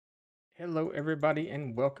Hello everybody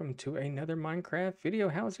and welcome to another Minecraft video.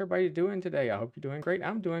 How's everybody doing today? I hope you're doing great.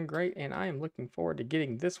 I'm doing great and I am looking forward to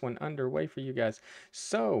getting this one underway for you guys.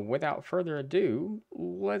 So without further ado,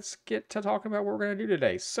 let's get to talking about what we're going to do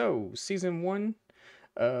today. So season 1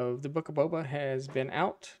 of the Book of Boba has been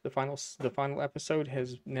out. The final episode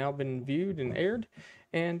has now been viewed and aired,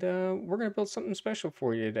 and we're going to build something special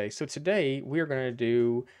for you today. So today we are going to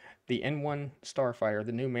do the N-1 Starfighter,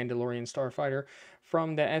 the new Mandalorian Starfighter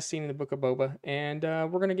from that as seen in the Book of Boba, and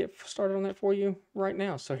we're going to get started on that for you right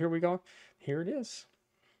now. So here we go. Here it is.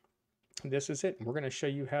 This is it. We're going to show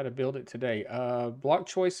you how to build it today. Block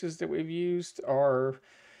choices that we've used are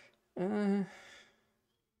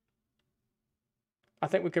I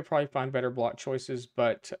think we could probably find better block choices,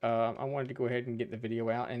 but I wanted to go ahead and get the video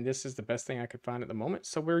out, and this is the best thing I could find at the moment.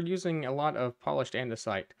 So we're using a lot of polished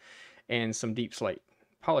andesite and some deep slate.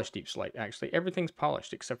 Polished deep slate, actually. Everything's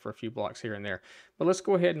polished except for a few blocks here and there. But let's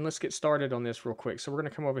go ahead and let's get started on this real quick. So we're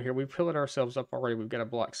going to come over here. We've pillared ourselves up already. We've got a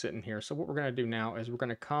block sitting here. So what we're going to do now is we're going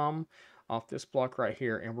to come off this block right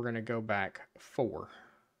here, and we're going to go back 4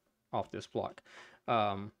 off this block.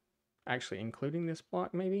 Actually, including this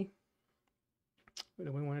block, maybe.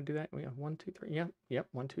 Do we want to do that? We have 1, 2, 3. Yep.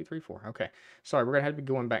 1, 2, 3, 4. Okay. Sorry, we're gonna have to be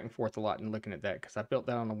going back and forth a lot and looking at that because I built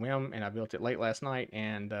that on a whim and I built it late last night,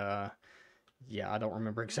 and yeah, I don't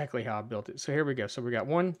remember exactly how I built it. So here we go. So we got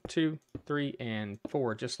 1, 2, 3, and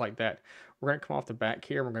 4, just like that. We're gonna come off the back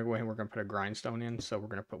here. We're gonna go ahead and we're gonna put a grindstone in. So we're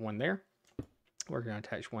gonna put one there. We're going to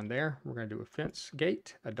attach one there. We're going to do a fence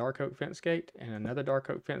gate, a dark oak fence gate, and another dark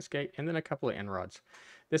oak fence gate, and then a couple of end rods.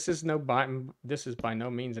 This is by no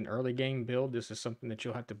means an early game build. This is something that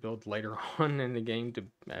you'll have to build later on in the game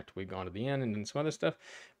after we've gone to the end and then some other stuff.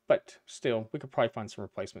 But still, we could probably find some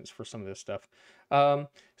replacements for some of this stuff. So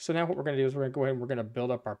now what we're going to do is we're going to go ahead and we're going to build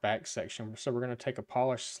up our back section. So we're going to take a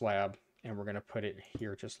polished slab and we're going to put it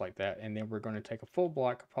here just like that. And then we're going to take a full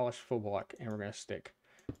block, a polished full block, and we're going to stick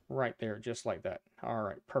right there, just like that. All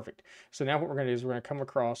right, perfect. So now what we're going to do is we're going to come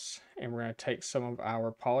across and we're going to take some of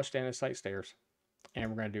our polished andesite stairs and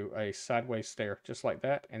we're going to do a sideways stair just like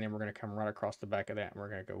that, and then we're going to come right across the back of that, and we're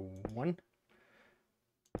going to go 1,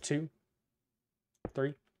 2,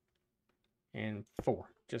 3, and 4,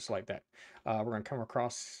 just like that. We're going to come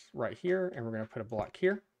across right here and we're going to put a block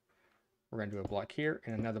here. We're going to do a block here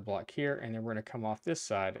and another block here, and then we're going to come off this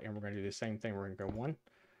side and we're going to do the same thing. We're going to go 1,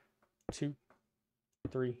 2,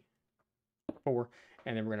 3, 4,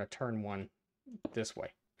 and then we're going to turn one this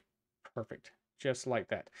way. Perfect, just like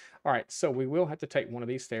that. All right, so we will have to take one of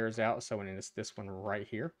these stairs out. So it's this one right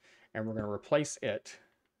here, and we're going to replace it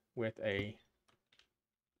with a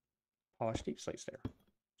polished deep slate stair,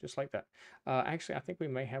 just like that. Actually, I think we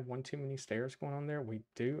may have one too many stairs going on there. We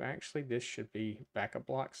do actually. This should be backup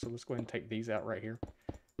blocks, so let's go ahead and take these out right here.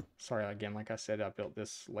 Sorry, again, like I said, I built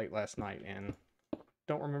this late last night and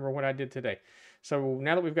don't remember what I did today. So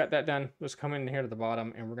now that we've got that done, let's come in here to the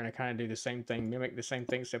bottom and we're going to kind of do the same thing, mimic the same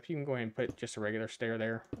thing, except you can go ahead and put just a regular stair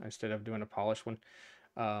there instead of doing a polished one.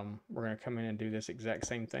 We're going to come in and do this exact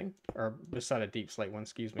same thing, or beside a deep slate one,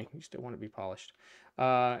 excuse me. You still want to be polished.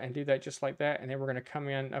 And do that just like that. And then we're going to come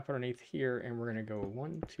in up underneath here and we're going to go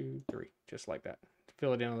 1, 2, 3, just like that.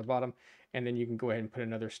 Fill it in on the bottom, and then you can go ahead and put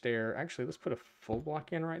another stair. Actually, let's put a full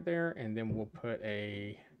block in right there, and then we'll put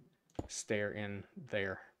a stair in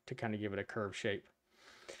there to kind of give it a curved shape.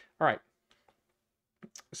 All right,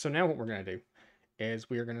 so now what we're going to do is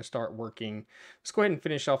we are going to start working. Let's go ahead and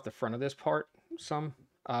finish off the front of this part some.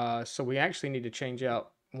 So we actually need to change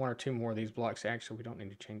out 1 or 2 more of these blocks. Actually, we don't need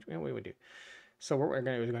to change. Well, we would do. So what we're going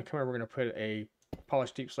to do is we're going to come over. We're going to put a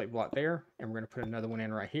polished deep slate block there, and we're going to put another one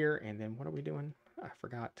in right here. And then what are we doing? I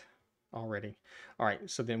forgot already. All right,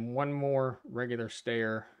 so then one more regular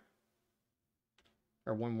stair,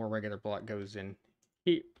 or one more regular block goes in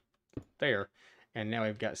here, there, and now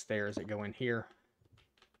we've got stairs that go in here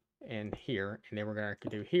and here, and then we're going to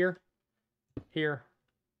do here, here,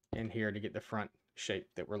 and here to get the front shape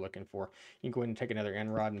that we're looking for. You can go ahead and take another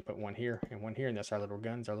end rod and put one here and one here, and that's our little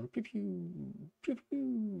guns, our little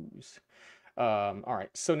pew-pews. All right,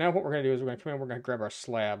 so now what we're going to do is we're going to come in, we're going to grab our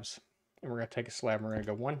slabs, and we're going to take a slab, and we're going to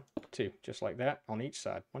go 1, 2, just like that on each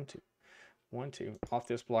side. 1, 2. 1, 2, off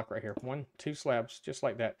this block right here. 1, 2 slabs, just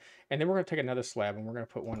like that. And then we're going to take another slab and we're going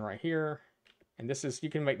to put one right here. And this is, you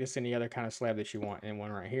can make this any other kind of slab that you want, and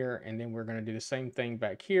one right here. And then we're going to do the same thing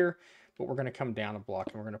back here, but we're going to come down a block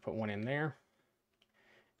and we're going to put one in there.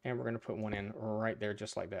 And we're going to put one in right there,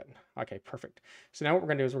 just like that. Okay, perfect. So now what we're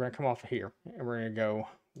going to do is we're going to come off of here and we're going to go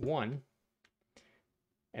 1,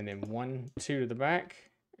 and then 1, 2 to the back,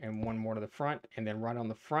 and 1 more to the front. And then right on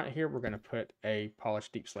the front here, we're going to put a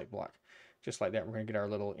polished deep slate block. just like that. We're going to get our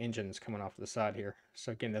little engines coming off the side here.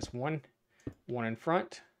 So again, that's one in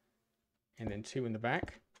front, and then 2 in the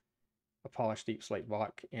back. A polished deep slate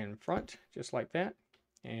block in front, just like that.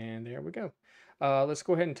 And there we go. Let's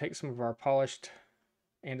go ahead and take some of our polished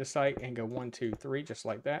andesite and go 1, 2, 3, just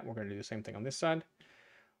like that. We're going to do the same thing on this side.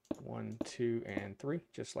 1, 2, and 3,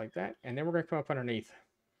 just like that. And then we're going to come up underneath.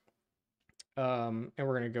 And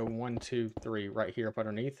we're going to go 1, 2, 3 right here up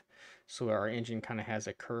underneath. So our engine kind of has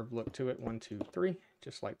a curved look to it. 1, 2, 3,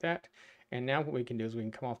 just like that. And now what we can do is we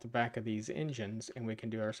can come off the back of these engines and we can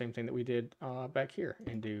do our same thing that we did back here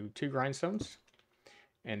and do 2 grindstones.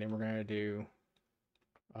 And then we're going to do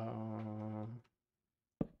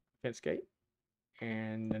fence gate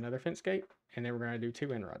and another fence gate. And then we're going to do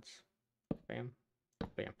 2 end rods. Bam,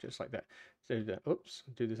 bam, just like that. So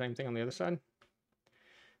do the same thing on the other side.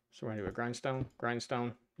 So we're going to do a grindstone,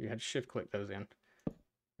 grindstone. You had to shift click those in.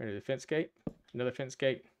 We're going to do the fence gate, another fence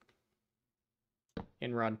gate,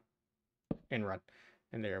 end rod, end rod.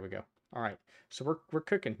 And there we go. All right. So we're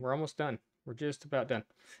cooking. We're almost done. We're just about done.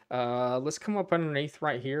 Let's come up underneath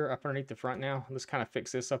right here, up underneath the front now. Let's kind of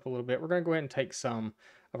fix this up a little bit. We're going to go ahead and take some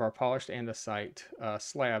of our polished andesite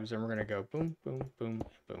slabs, and we're going to go boom, boom, boom,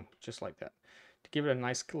 boom, just like that, to give it a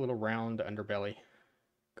nice little round underbelly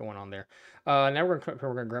going on there. Now we're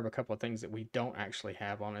gonna grab a couple of things that we don't actually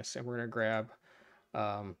have on us, and we're gonna grab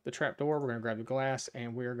the trap door, we're gonna grab the glass,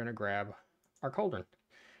 and we're gonna grab our cauldron,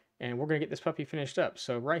 and we're gonna get this puppy finished up.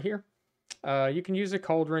 So right here, you can use a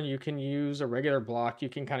cauldron, you can use a regular block, you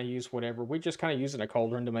can kind of use whatever. We're just kind of using a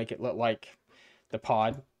cauldron to make it look like the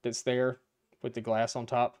pod that's there with the glass on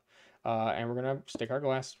top. And we're going to stick our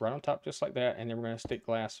glass right on top just like that, and then we're going to stick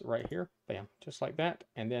glass right here, bam, just like that.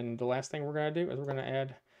 And then the last thing we're going to do is we're going to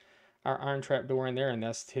add our iron trap door in there, and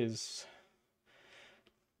that's his,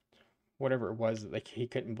 whatever it was that he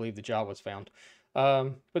couldn't believe the job was found.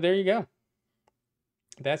 But there you go.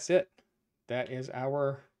 That's it. That is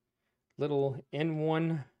our little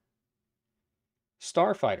N-1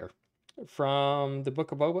 Starfighter from the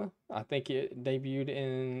Book of Boba. I think it debuted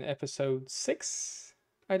in episode 6.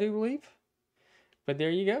 I do believe. But there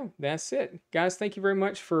you go. That's it. Guys, thank you very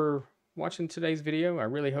much for watching today's video. I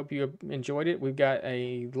really hope you enjoyed it. We've got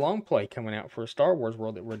a long play coming out for a Star Wars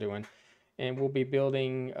world that we're doing. And we'll be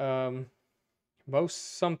building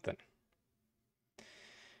most something.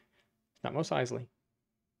 Not most Isley.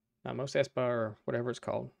 Not most Espa or whatever it's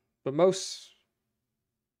called. But most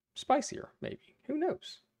spicier, maybe. Who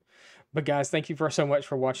knows? But guys, thank you so much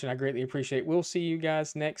for watching. I greatly appreciate it. We'll see you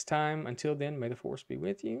guys next time. Until then, may the Force be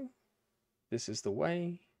with you. This is the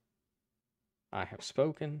way. I have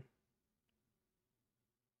spoken.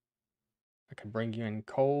 I could bring you in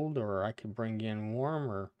cold, or I could bring you in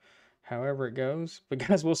warm, or however it goes. But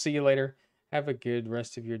guys, we'll see you later. Have a good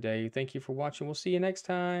rest of your day. Thank you for watching. We'll see you next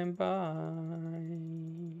time. Bye.